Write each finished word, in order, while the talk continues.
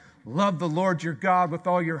Love the Lord your God with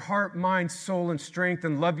all your heart, mind, soul, and strength,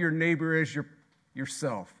 and love your neighbor as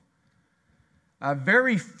yourself.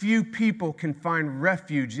 Very few people can find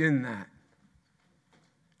refuge in that.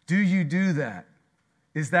 Do you do that?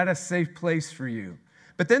 Is that a safe place for you?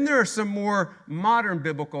 But then there are some more modern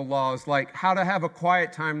biblical laws, like how to have a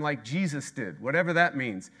quiet time like Jesus did, whatever that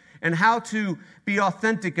means, and how to be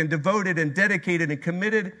authentic and devoted and dedicated and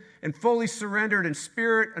committed and fully surrendered and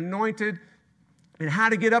spirit anointed, and how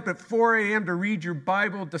to get up at 4 a.m. to read your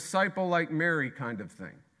Bible, disciple like Mary kind of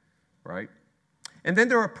thing, right? And then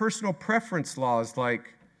there are personal preference laws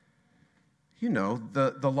like,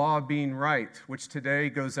 the law of being right, which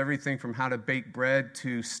today goes everything from how to bake bread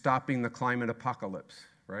to stopping the climate apocalypse,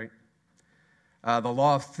 right? The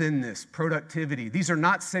law of thinness, productivity. These are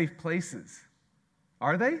not safe places,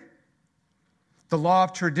 are they? The law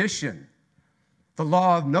of tradition, the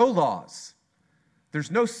law of no laws.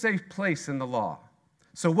 There's no safe place in the law.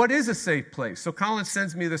 So what is a safe place? So Colin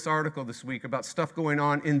sends me this article this week about stuff going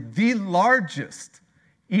on in the largest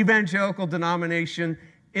evangelical denomination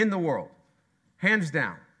in the world. Hands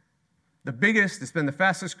down. The biggest, it's been the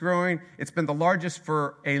fastest growing, it's been the largest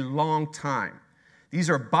for a long time. These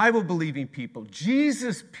are Bible-believing people,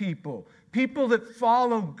 Jesus people, people that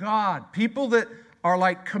follow God, people that are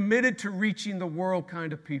like committed to reaching the world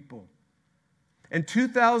kind of people. In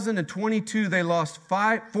 2022, they lost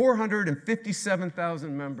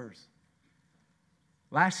 457,000 members.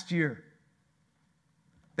 Last year,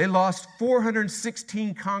 they lost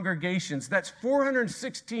 416 congregations. That's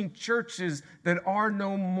 416 churches that are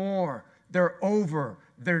no more. They're over.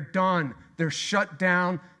 They're done. They're shut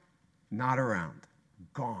down, not around,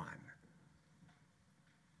 gone.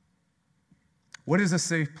 What is a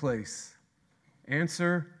safe place?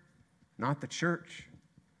 Answer, not the church.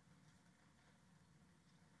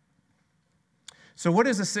 So what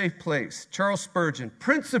is a safe place? Charles Spurgeon,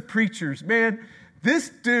 Prince of Preachers. Man,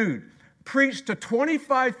 this dude preached to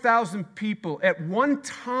 25,000 people at one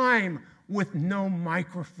time with no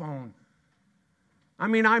microphone. I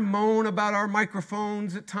mean, I moan about our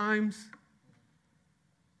microphones at times.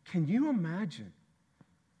 Can you imagine?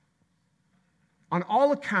 On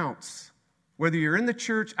all accounts, whether you're in the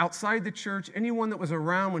church, outside the church, anyone that was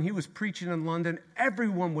around when he was preaching in London,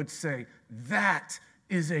 everyone would say, that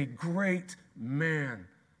is a great man.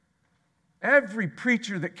 Every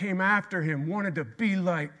preacher that came after him wanted to be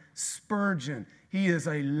like Spurgeon. He is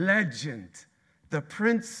a legend, the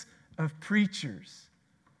Prince of Preachers.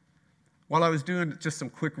 While I was doing just some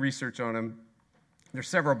quick research on him, there's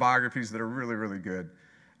several biographies that are really, really good.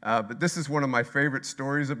 But this is one of my favorite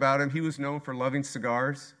stories about him. He was known for loving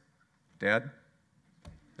cigars. Dad,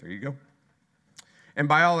 there you go. And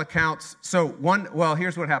by all accounts,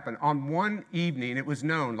 here's what happened. On one evening, it was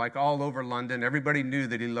known, like all over London, everybody knew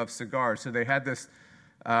that he loved cigars. So they had this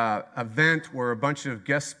event where a bunch of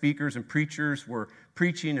guest speakers and preachers were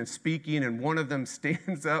preaching and speaking, and one of them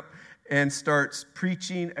stands up and starts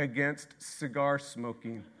preaching against cigar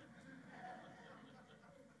smoking.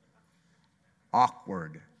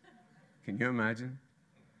 Awkward. Can you imagine?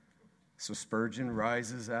 So Spurgeon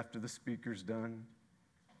rises after the speaker's done.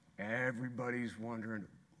 Everybody's wondering,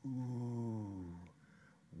 ooh,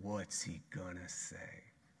 what's he gonna say?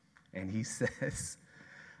 And he says,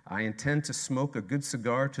 I intend to smoke a good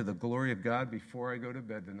cigar to the glory of God before I go to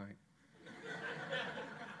bed tonight.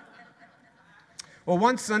 Well,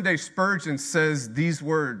 one Sunday, Spurgeon says these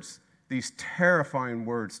words, these terrifying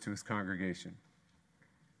words to his congregation.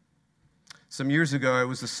 Some years ago, I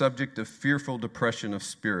was the subject of fearful depression of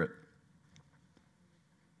spirit.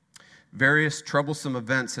 Various troublesome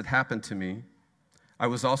events had happened to me. I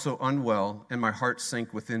was also unwell, and my heart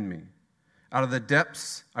sank within me. Out of the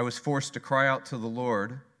depths, I was forced to cry out to the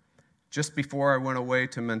Lord just before I went away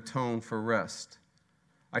to Mentone for rest.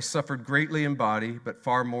 I suffered greatly in body, but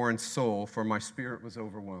far more in soul, for my spirit was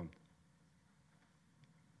overwhelmed.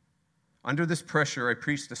 Under this pressure, I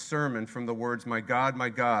preached a sermon from the words, my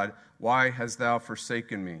God, why hast thou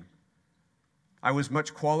forsaken me? I was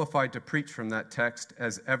much qualified to preach from that text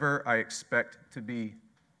as ever I expect to be.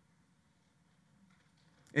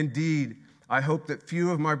 Indeed, I hope that few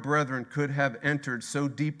of my brethren could have entered so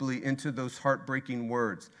deeply into those heartbreaking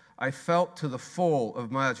words. I felt to the full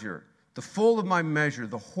of my measure,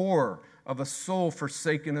 the horror of a soul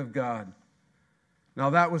forsaken of God. Now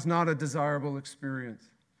that was not a desirable experience.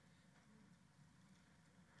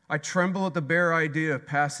 I tremble at the bare idea of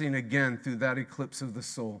passing again through that eclipse of the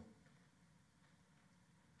soul.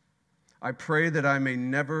 I pray that I may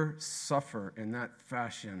never suffer in that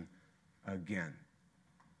fashion again.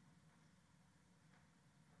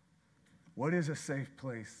 What is a safe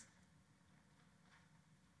place?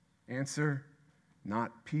 Answer,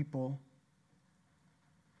 not people,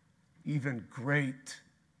 even great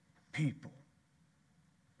people.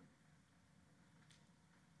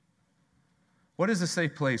 What is a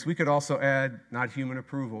safe place? We could also add not human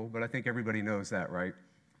approval, but I think everybody knows that, right?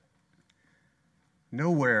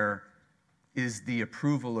 Nowhere is the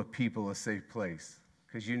approval of people a safe place,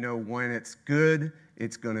 because you know when it's good,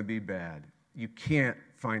 it's going to be bad. You can't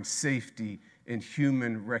find safety in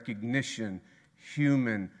human recognition,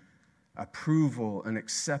 human approval and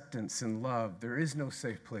acceptance and love. There is no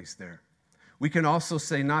safe place there. We can also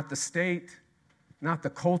say not the state, not the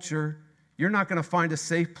culture. You're not going to find a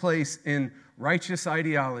safe place in righteous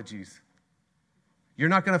ideologies. You're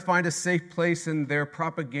not going to find a safe place in their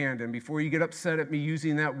propaganda. And before you get upset at me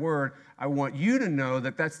using that word, I want you to know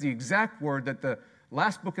that that's the exact word that the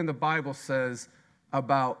last book in the Bible says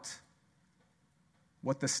about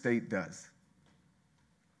what the state does.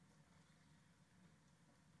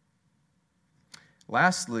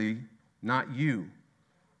 Lastly, not you.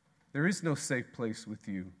 There is no safe place with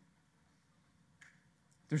you.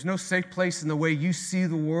 There's no safe place in the way you see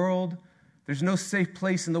the world. There's no safe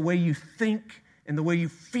place in the way you think, in the way you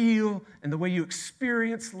feel, in the way you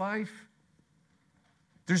experience life.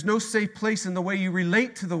 There's no safe place in the way you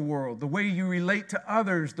relate to the world, the way you relate to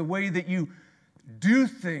others, the way that you do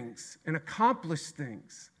things and accomplish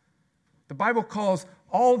things. The Bible calls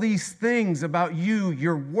all these things about you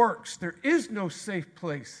your works. There is no safe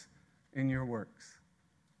place in your works.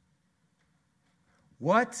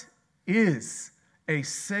 What is a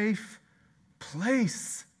safe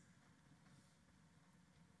place?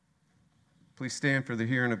 Please stand for the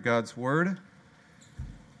hearing of God's word.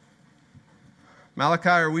 Malachi,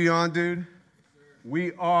 are we on, dude?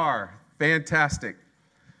 We are. Fantastic.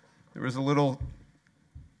 There was a little,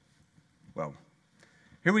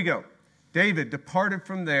 here we go. David departed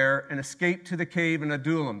from there and escaped to the cave in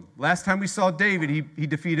Adullam. Last time we saw David, he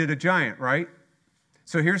defeated a giant, right?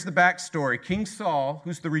 So here's the backstory. King Saul,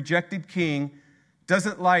 who's the rejected king,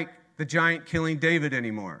 doesn't like the giant killing David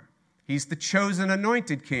anymore. He's the chosen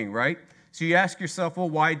anointed king, right? So you ask yourself, well,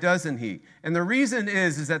 why doesn't he? And the reason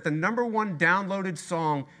is that the number one downloaded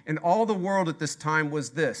song in all the world at this time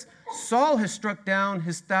was this: Saul has struck down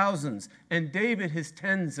his thousands, and David his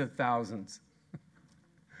tens of thousands.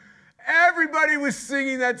 Everybody was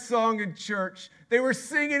singing that song in church. They were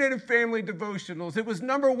singing it in family devotionals. It was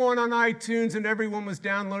number one on iTunes, and everyone was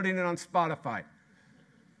downloading it on Spotify.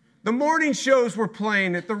 The morning shows were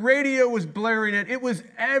playing it. The radio was blaring it. It was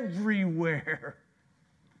everywhere.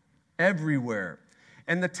 Everywhere.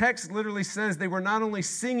 And the text literally says they were not only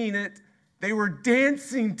singing it, they were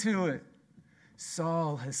dancing to it.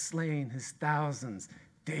 Saul has slain his thousands,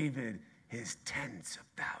 David his tens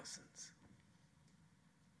of thousands.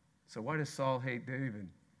 So why does Saul hate David?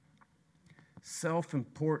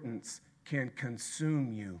 Self-importance can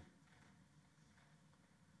consume you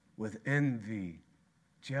with envy,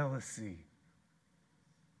 jealousy.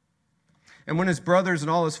 And when his brothers and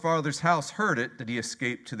all his father's house heard it, that he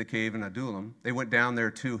escaped to the cave in Adullam, they went down there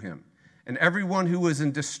to him. And everyone who was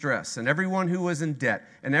in distress, and everyone who was in debt,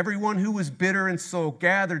 and everyone who was bitter in soul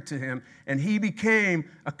gathered to him, and he became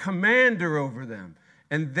a commander over them.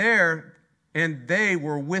 And they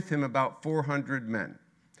were with him about 400 men.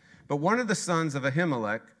 But one of the sons of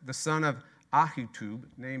Ahimelech, the son of Ahitub,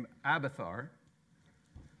 named Abiathar,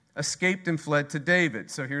 escaped and fled to David.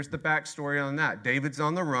 So here's the backstory on that. David's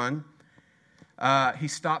on the run. He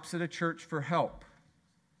stops at a church for help.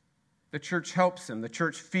 The church helps him. The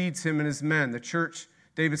church feeds him and his men. The church,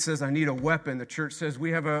 David says, I need a weapon. The church says,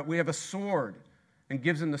 we have a sword, and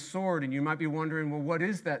gives him the sword. And you might be wondering, well, what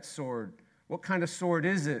is that sword? What kind of sword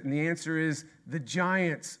is it? And the answer is the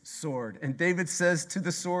giant's sword. And David says to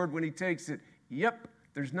the sword when he takes it, yep,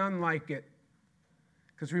 there's none like it.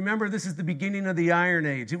 Because remember, this is the beginning of the Iron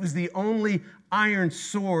Age. It was the only iron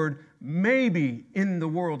sword maybe in the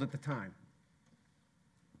world at the time.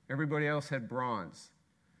 Everybody else had bronze.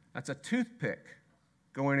 That's a toothpick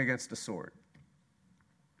going against a sword.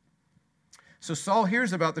 So Saul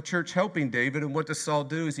hears about the church helping David, and what does Saul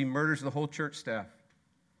do? Is he murders the whole church staff.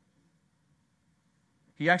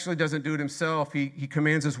 He actually doesn't do it himself. He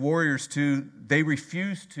commands his warriors to. They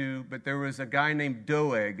refused to, but there was a guy named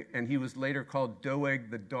Doeg, and he was later called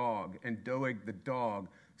Doeg the dog. And Doeg the dog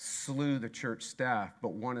slew the church staff,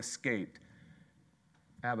 but one escaped,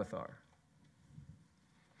 Abiathar.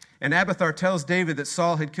 And Abiathar tells David that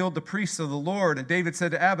Saul had killed the priests of the Lord. And David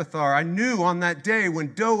said to Abiathar, I knew on that day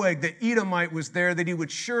when Doeg the Edomite was there that he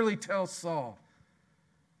would surely tell Saul,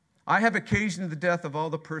 I have occasioned the death of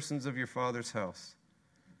all the persons of your father's house.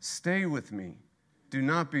 Stay with me. Do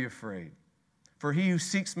not be afraid. For he who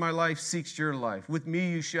seeks my life seeks your life. With me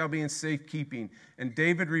you shall be in safekeeping. And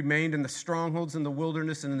David remained in the strongholds in the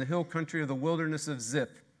wilderness and in the hill country of the wilderness of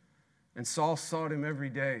Ziph. And Saul sought him every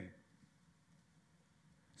day.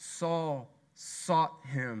 Saul sought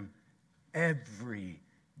him every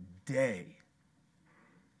day.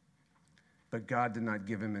 But God did not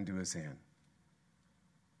give him into his hand.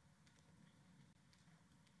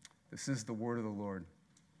 This is the word of the Lord.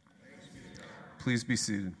 Please be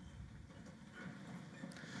seated.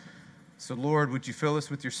 So, Lord, would you fill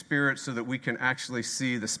us with your Spirit so that we can actually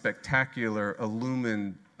see the spectacular,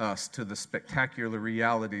 illumine us to the spectacular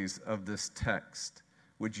realities of this text?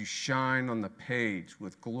 Would you shine on the page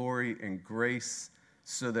with glory and grace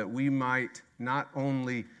so that we might not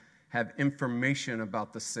only have information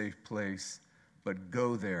about the safe place, but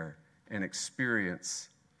go there and experience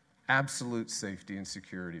absolute safety and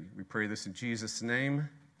security? We pray this in Jesus' name.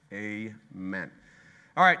 Amen.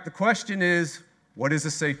 All right, the question is, what is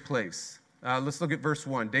a safe place? Let's look at verse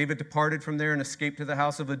 1. David departed from there and escaped to the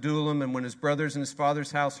house of Adullam, and when his brothers and his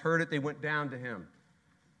father's house heard it, they went down to him.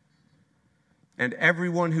 And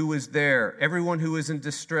everyone who was there, everyone who was in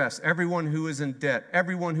distress, everyone who was in debt,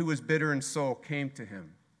 everyone who was bitter in soul came to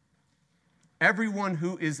him. Everyone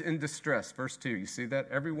who is in distress. Verse 2, you see that?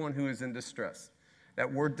 Everyone who is in distress.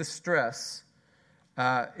 That word distress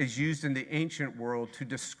is used in the ancient world to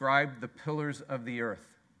describe the pillars of the earth.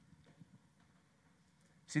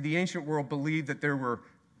 See, the ancient world believed that there were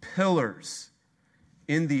pillars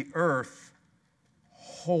in the earth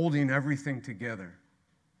holding everything together.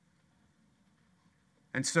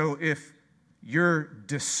 And so if you're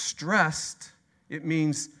distressed, it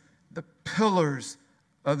means the pillars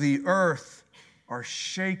of the earth are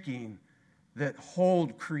shaking that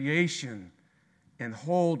hold creation and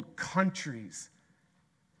hold countries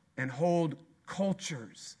and hold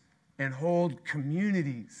cultures and hold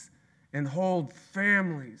communities and hold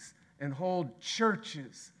families, and hold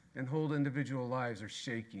churches, and hold individual lives are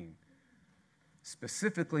shaking.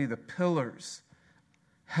 Specifically, the pillars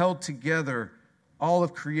held together all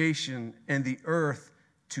of creation and the earth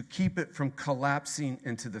to keep it from collapsing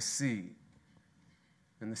into the sea.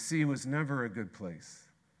 And the sea was never a good place.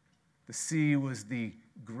 The sea was the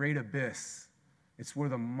great abyss. It's where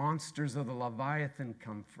the monsters of the Leviathan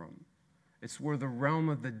come from. It's where the realm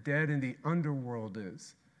of the dead and the underworld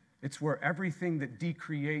is. It's where everything that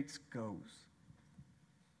decreates goes.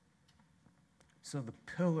 So the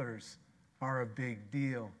pillars are a big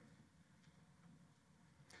deal.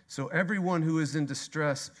 So everyone who is in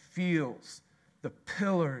distress feels the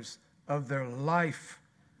pillars of their life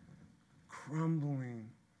crumbling.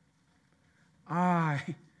 I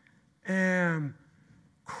am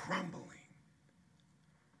crumbling.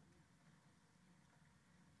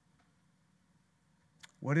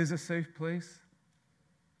 What is a safe place?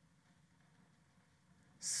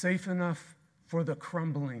 Safe enough for the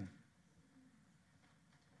crumbling.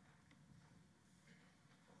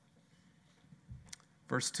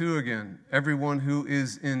 Verse 2 again, everyone who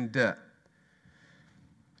is in debt.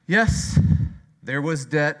 Yes, there was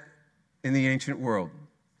debt in the ancient world,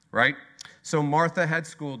 right? So Martha had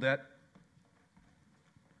school debt.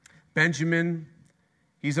 Benjamin,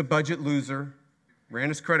 he's a budget loser, ran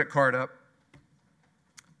his credit card up.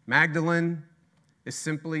 Magdalene is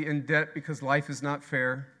simply in debt because life is not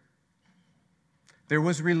fair. There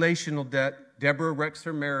was relational debt. Deborah wrecks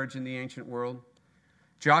her marriage in the ancient world.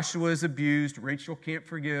 Joshua is abused. Rachel can't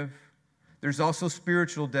forgive. There's also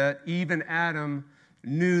spiritual debt. Even Adam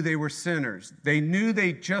knew they were sinners. They knew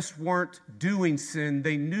they just weren't doing sin.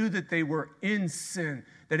 They knew that they were in sin,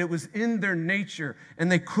 that it was in their nature,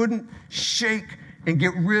 and they couldn't shake and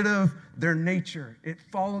get rid of their nature. It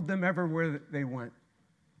followed them everywhere that they went.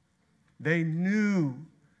 They knew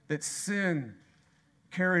that sin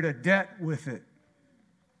carried a debt with it,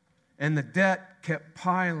 and the debt kept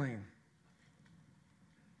piling.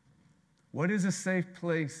 What is a safe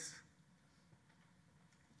place?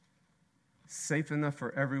 Safe enough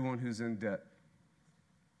for everyone who's in debt.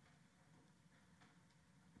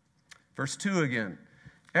 Verse 2 again.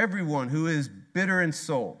 Everyone who is bitter in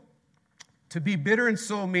soul. To be bitter in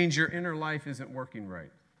soul means your inner life isn't working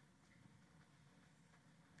right.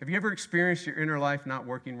 Have you ever experienced your inner life not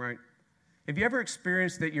working right? Have you ever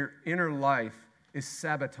experienced that your inner life is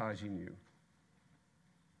sabotaging you?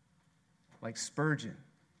 Like Spurgeon.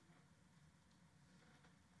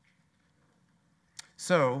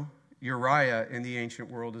 So, Uriah in the ancient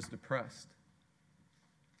world is depressed.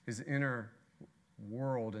 His inner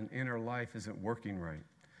world and inner life isn't working right.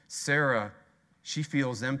 Sarah, she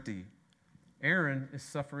feels empty. Aaron is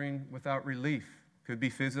suffering without relief. Could be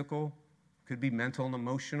physical, could be mental and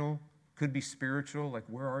emotional, Could be spiritual, like,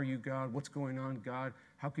 where are you, God? What's going on, God?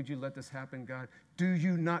 How could you let this happen, God? Do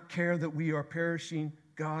you not care that we are perishing,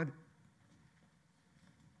 God?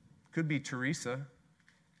 Could be Teresa.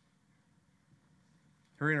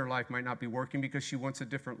 Her inner life might not be working because she wants a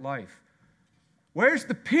different life. Where's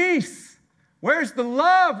the peace? Where's the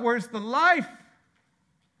love? Where's the life?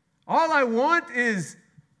 All I want is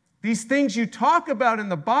these things you talk about in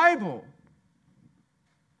the Bible.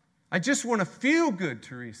 I just want to feel good,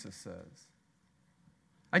 Teresa says.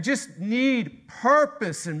 I just need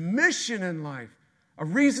purpose and mission in life, a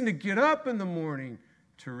reason to get up in the morning,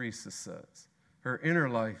 Teresa says. Her inner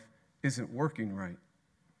life isn't working right.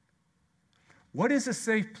 What is a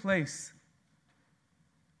safe place?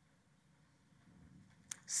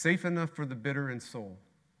 Safe enough for the bitter in soul.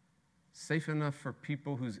 Safe enough for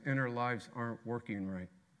people whose inner lives aren't working right.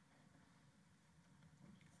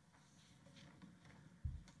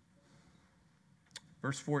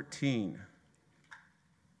 Verse 14.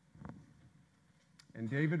 And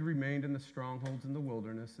David remained in the strongholds in the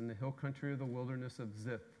wilderness, in the hill country of the wilderness of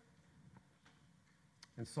Ziph.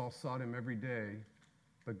 And Saul sought him every day,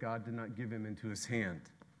 but God did not give him into his hand.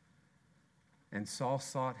 And Saul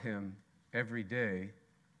sought him every day,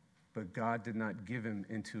 but God did not give him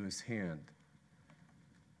into his hand.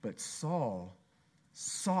 But Saul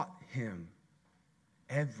sought him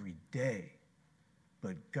every day,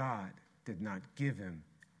 but God did not give him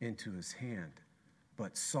into his hand.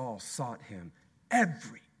 But Saul sought him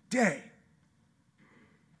every day,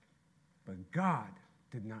 but God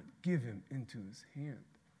did not give him into his hand.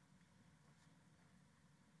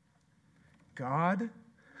 God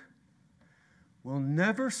will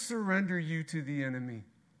never surrender you to the enemy.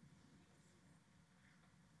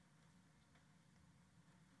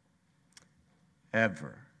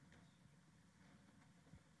 Ever.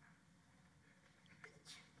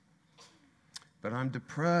 But I'm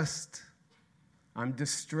depressed. I'm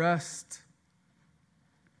distressed.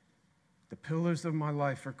 The pillars of my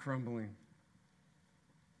life are crumbling.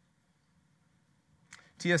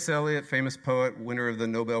 T.S. Eliot, famous poet, winner of the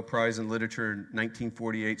Nobel Prize in Literature in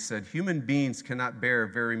 1948, said, "Human beings cannot bear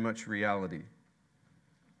very much reality."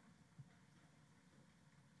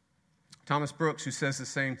 Thomas Brooks, who says the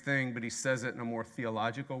same thing, but he says it in a more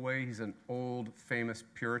theological way. He's an old, famous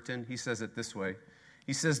Puritan. He says it this way.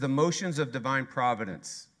 He says, the motions of divine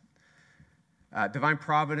providence. Divine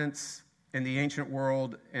providence in the ancient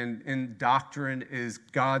world and in doctrine is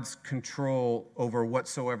God's control over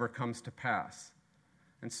whatsoever comes to pass.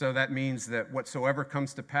 And so that means that whatsoever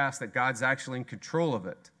comes to pass, that God's actually in control of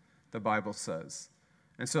it, the Bible says.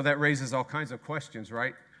 And so that raises all kinds of questions,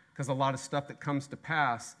 right? Because a lot of stuff that comes to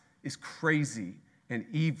pass is crazy and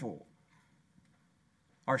evil.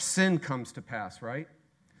 Our sin comes to pass, right?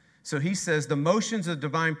 So he says the motions of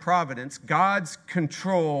divine providence, God's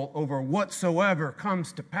control over whatsoever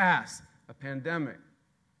comes to pass. A pandemic,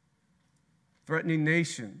 threatening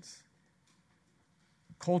nations,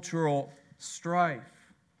 cultural strife.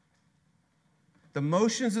 The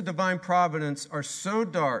motions of divine providence are so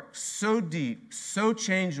dark, so deep, so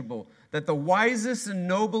changeable that the wisest and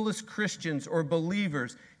noblest Christians or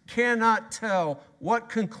believers cannot tell what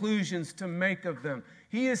conclusions to make of them.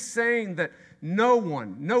 He is saying that no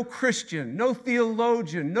one, no Christian, no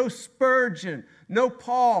theologian, no Spurgeon, no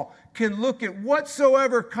Paul can look at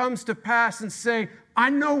whatsoever comes to pass and say, I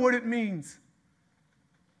know what it means.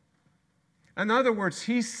 In other words,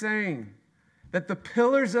 he's saying that the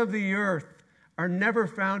pillars of the earth are never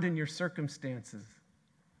found in your circumstances.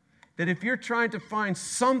 That if you're trying to find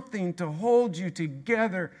something to hold you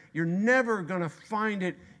together, you're never going to find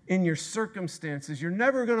it in your circumstances. You're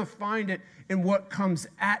never going to find it in what comes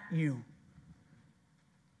at you.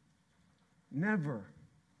 Never.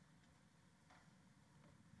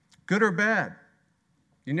 Good or bad.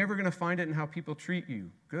 You're never going to find it in how people treat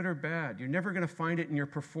you. Good or bad. You're never going to find it in your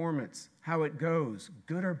performance, how it goes.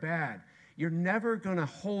 Good or bad. You're never going to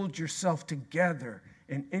hold yourself together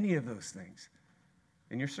in any of those things,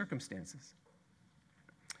 in your circumstances.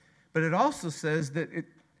 But it also says that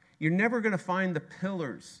you're never going to find the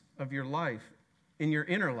pillars of your life in your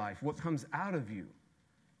inner life, what comes out of you.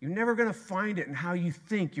 You're never going to find it in how you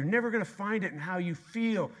think. You're never going to find it in how you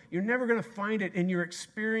feel. You're never going to find it in your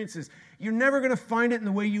experiences. You're never going to find it in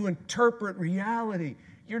the way you interpret reality.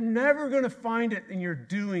 You're never going to find it in your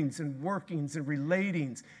doings and workings and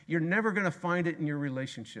relatings. You're never going to find it in your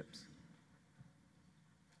relationships.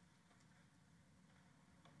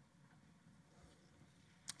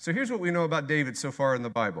 So here's what we know about David so far in the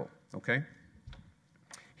Bible, okay?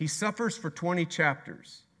 He suffers for 20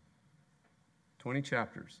 chapters. 20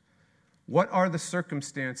 chapters. What are the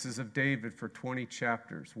circumstances of David for 20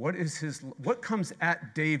 chapters? What comes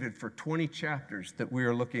at David for 20 chapters that we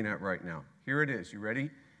are looking at right now? Here it is. You ready?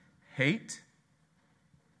 Hate,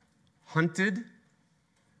 hunted,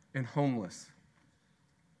 and homeless.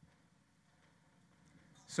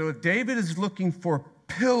 So if David is looking for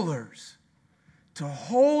pillars to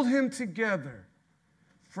hold him together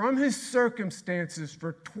from his circumstances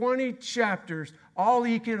for 20 chapters, all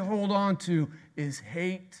he can hold on to is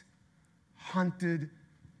hate, hunted,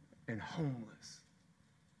 and homeless.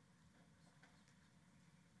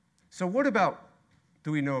 So what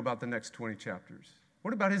do we know about the next 20 chapters?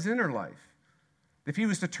 What about his inner life? If he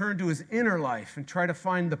was to turn to his inner life and try to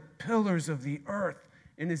find the pillars of the earth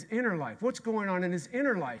in his inner life, what's going on in his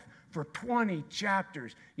inner life for 20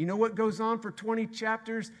 chapters? You know what goes on for 20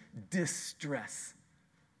 chapters? Distress.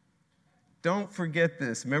 Don't forget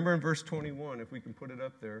this. Remember in verse 21, if we can put it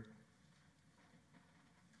up there.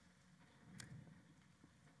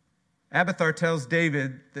 Abiathar tells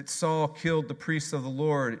David that Saul killed the priests of the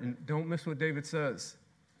Lord. And don't miss what David says.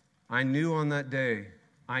 I knew on that day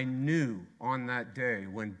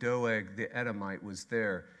when Doeg the Edomite was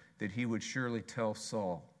there that he would surely tell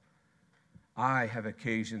Saul, I have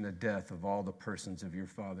occasioned the death of all the persons of your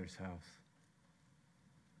father's house.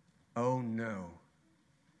 Oh no,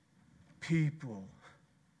 people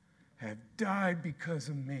have died because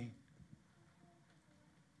of me.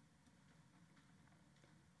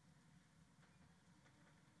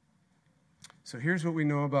 So here's what we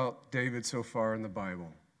know about David so far in the Bible.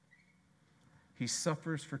 He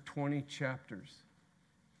suffers for 20 chapters.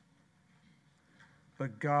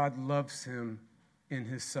 But God loves him in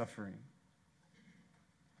his suffering.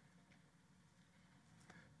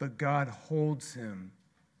 But God holds him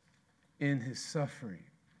in his suffering.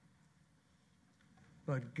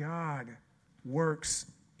 But God works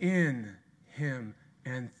in him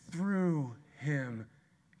and through him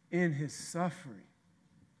in his suffering.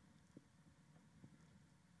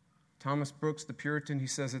 Thomas Brooks, the Puritan, he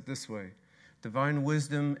says it this way: divine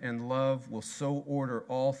wisdom and love will so order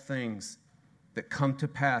all things that come to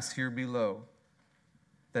pass here below,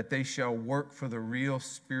 that they shall work for the real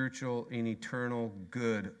spiritual and eternal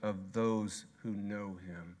good of those who know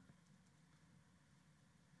him.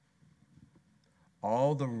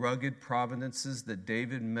 All the rugged providences that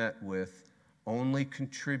David met with only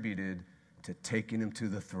contributed to taking him to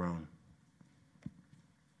the throne.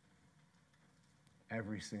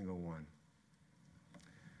 Every single one.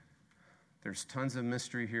 There's tons of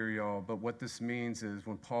mystery here, y'all, but what this means is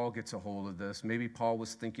when Paul gets a hold of this, maybe Paul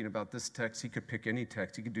was thinking about this text. He could pick any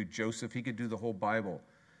text. He could do Joseph. He could do the whole Bible.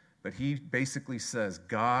 But he basically says,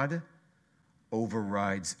 God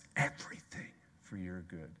overrides everything for your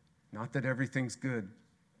good. Not that everything's good,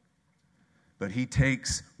 but he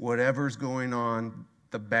takes whatever's going on,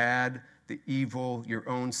 the bad, the evil, your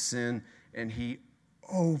own sin, and he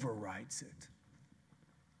overrides it,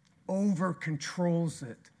 over-controls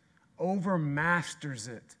it, over-masters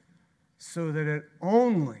it, so that it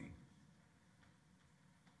only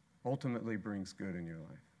ultimately brings good in your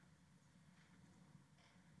life.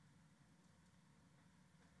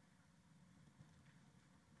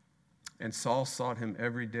 And Saul sought him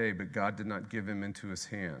every day, but God did not give him into his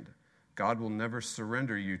hand. God will never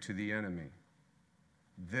surrender you to the enemy.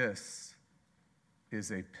 This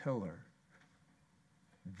is a pillar.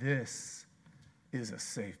 This is a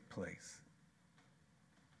safe place.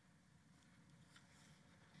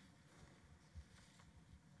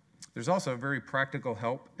 There's also a very practical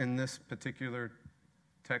help in this particular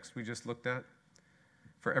text we just looked at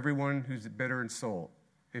for everyone who's bitter in soul.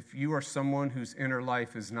 If you are someone whose inner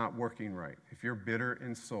life is not working right, if you're bitter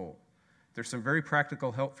in soul, there's some very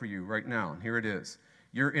practical help for you right now, and here it is.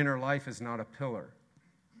 Your inner life is not a pillar.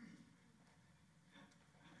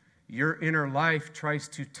 Your inner life tries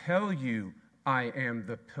to tell you, I am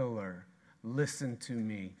the pillar, listen to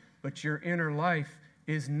me. But your inner life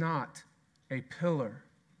is not a pillar.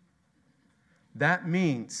 That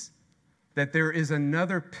means that there is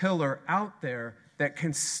another pillar out there that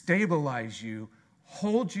can stabilize you,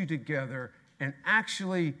 hold you together, and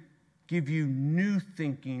actually give you new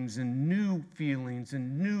thinkings and new feelings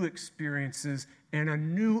and new experiences and a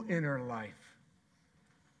new inner life.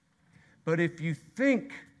 But if you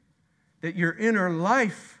think that your inner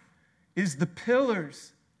life is the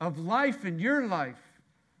pillars of life in your life,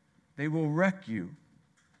 they will wreck you.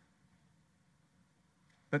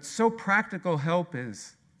 But so practical help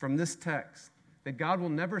is from this text that God will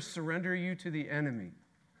never surrender you to the enemy.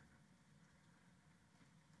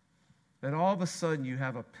 That all of a sudden you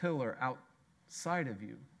have a pillar outside of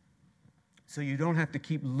you. So you don't have to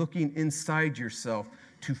keep looking inside yourself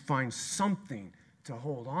to find something to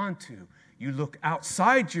hold on to. You look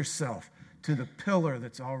outside yourself to the pillar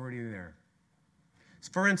that's already there.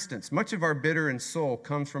 For instance, much of our bitter in soul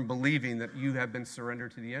comes from believing that you have been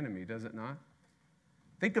surrendered to the enemy, does it not?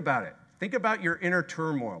 Think about it. Think about your inner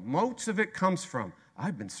turmoil. Most of it comes from,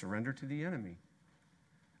 I've been surrendered to the enemy.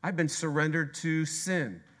 I've been surrendered to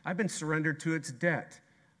sin. I've been surrendered to its debt.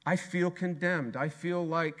 I feel condemned. I feel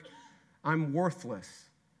like I'm worthless.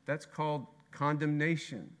 That's called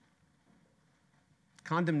condemnation.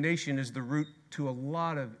 Condemnation is the root to a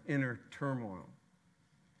lot of inner turmoil.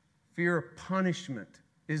 Fear of punishment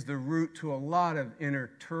is the root to a lot of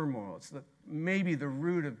inner turmoil. It's maybe the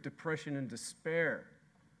root of depression and despair.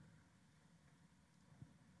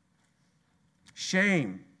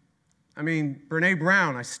 Shame. I mean, Brene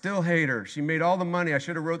Brown, I still hate her. She made all the money. I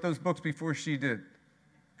should have wrote those books before she did.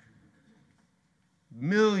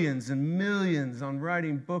 Millions and millions on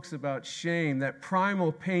writing books about shame, that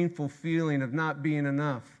primal, painful feeling of not being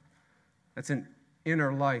enough. That's an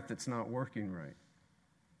inner life that's not working right.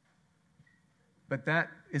 But that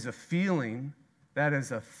is a feeling, that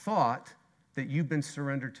is a thought that you've been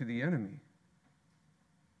surrendered to the enemy.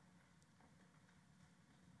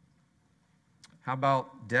 How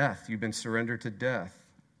about death? You've been surrendered to death.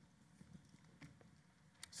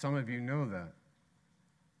 Some of you know that.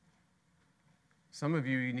 Some of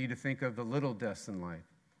you need to think of the little deaths in life.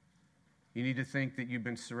 You need to think that you've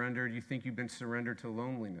been surrendered. You think you've been surrendered to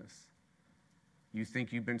loneliness. You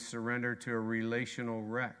think you've been surrendered to a relational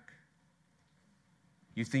wreck.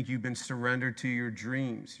 You think you've been surrendered to your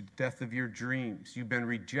dreams, the death of your dreams. You've been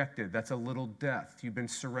rejected. That's a little death. You've been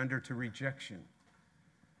surrendered to rejection.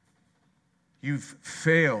 You've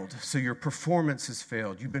failed, so your performance has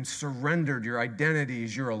failed. You've been surrendered. Your identity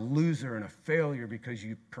is you're a loser and a failure because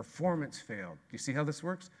your performance failed. You see how this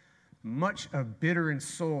works? Much of bitter in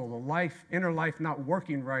soul, the inner life not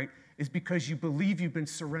working right, is because you believe you've been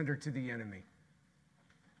surrendered to the enemy.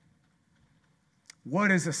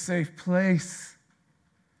 What is a safe place?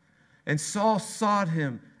 And Saul sought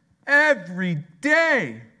him every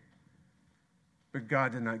day, but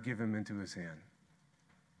God did not give him into his hand.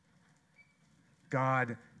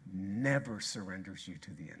 God never surrenders you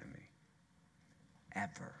to the enemy.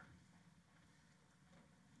 Ever.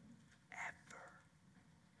 Ever.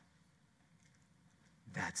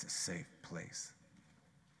 That's a safe place.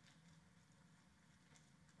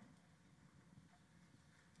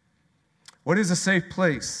 What is a safe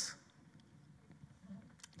place?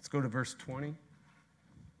 Let's go to verse 20.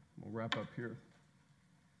 We'll wrap up here.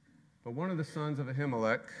 But one of the sons of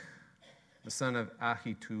Ahimelech, the son of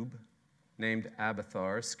Ahitub, named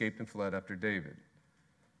Abiathar, escaped and fled after David.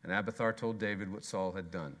 And Abiathar told David what Saul had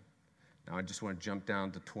done. Now I just want to jump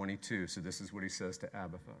down to 22. So this is what he says to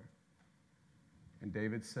Abiathar. And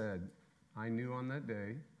David said, I knew on that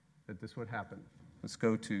day that this would happen. Let's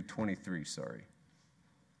go to 23, sorry.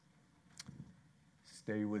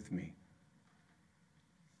 Stay with me.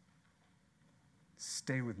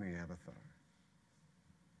 Stay with me, Abiathar.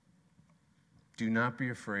 Do not be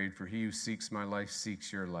afraid, for he who seeks my life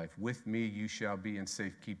seeks your life. With me you shall be in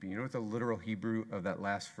safekeeping. You know what the literal Hebrew of that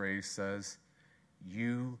last phrase says?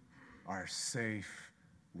 You are safe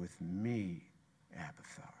with me,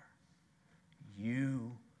 Abiathar.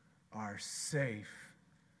 You are safe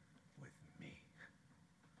with me.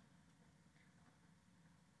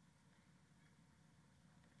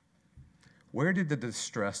 Where did the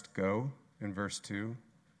distressed go in verse 2?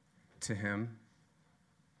 To him.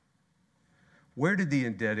 Where did the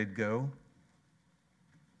indebted go?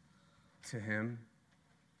 To him.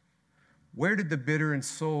 Where did the bitter in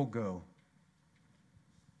soul go?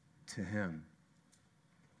 To him.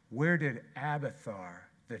 Where did Abiathar,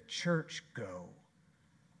 the church, go?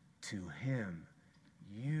 To him.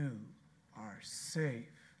 You are safe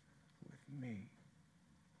with me.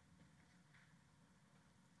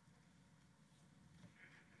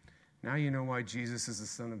 Now you know why Jesus is the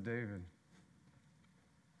Son of David.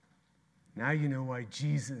 Now you know why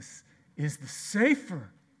Jesus is the safer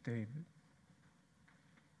David.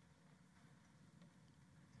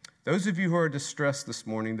 Those of you who are distressed this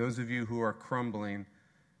morning, those of you who are crumbling,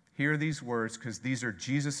 hear these words because these are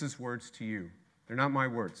Jesus' words to you. They're not my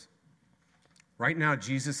words. Right now,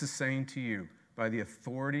 Jesus is saying to you, by the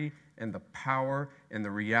authority and the power and the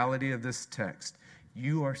reality of this text,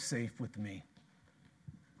 you are safe with me.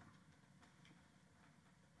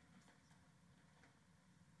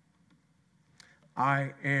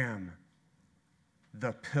 I am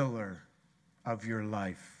the pillar of your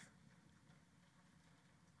life.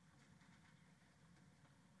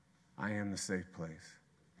 I am the safe place.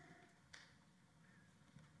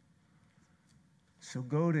 So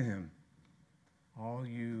go to him, all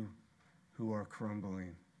you who are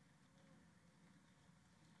crumbling.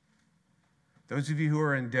 Those of you who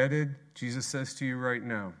are indebted, Jesus says to you right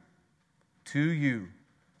now, to you,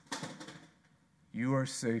 you are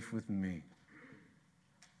safe with me.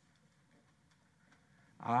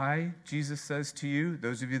 Jesus says to you,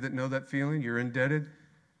 those of you that know that feeling, you're indebted,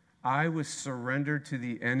 I was surrendered to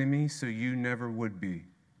the enemy so you never would be.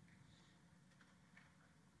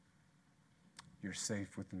 You're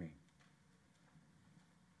safe with me.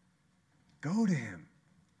 Go to him.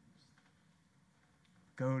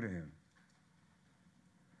 Go to him.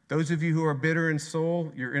 Those of you who are bitter in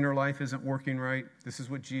soul, your inner life isn't working right. This is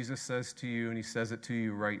what Jesus says to you, and he says it to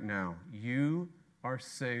you right now. You are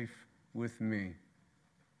safe with me.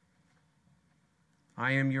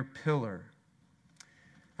 I am your pillar.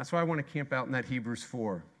 That's why I want to camp out in that Hebrews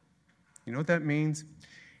 4. You know what that means?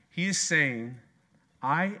 He is saying,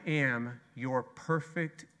 I am your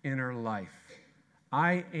perfect inner life.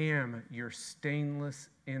 I am your stainless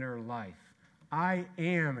inner life. I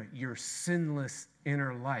am your sinless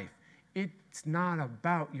inner life. It's not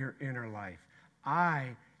about your inner life.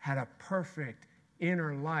 I had a perfect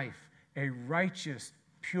inner life, a righteous,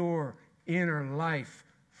 pure inner life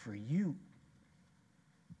for you.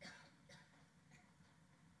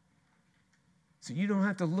 So you don't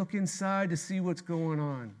have to look inside to see what's going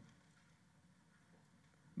on.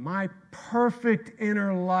 My perfect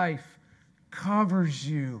inner life covers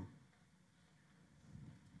you.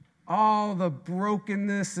 All the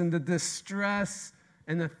brokenness and the distress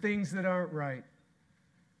and the things that aren't right.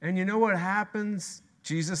 And you know what happens,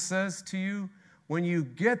 Jesus says to you? When you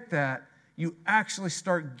get that, you actually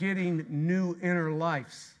start getting new inner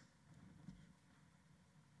lives.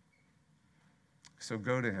 So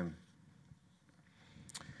go to him.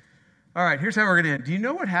 All right, here's how we're going to end. Do you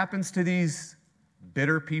know what happens to these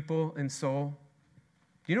bitter people in soul?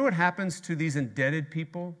 Do you know what happens to these indebted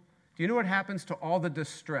people? Do you know what happens to all the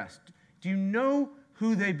distressed? Do you know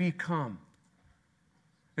who they become?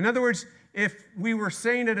 In other words, if we were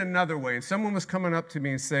saying it another way and someone was coming up to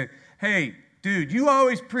me and saying, hey, dude, you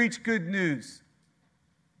always preach good news.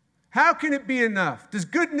 How can it be enough? Does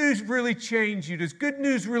good news really change you? Does good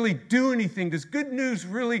news really do anything? Does good news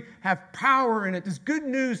really have power in it? Does good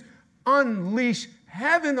news unleash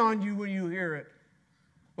heaven on you when you hear it?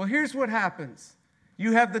 Well, here's what happens.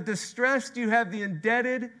 You have the distressed, you have the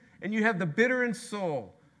indebted, and you have the bitter in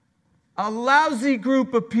soul. A lousy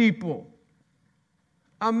group of people.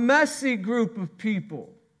 A messy group of people.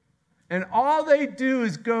 And all they do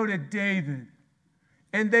is go to David.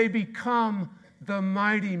 And they become the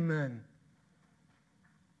mighty men.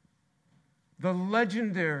 The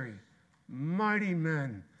legendary mighty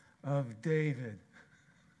men of David.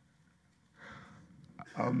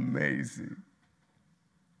 Amazing.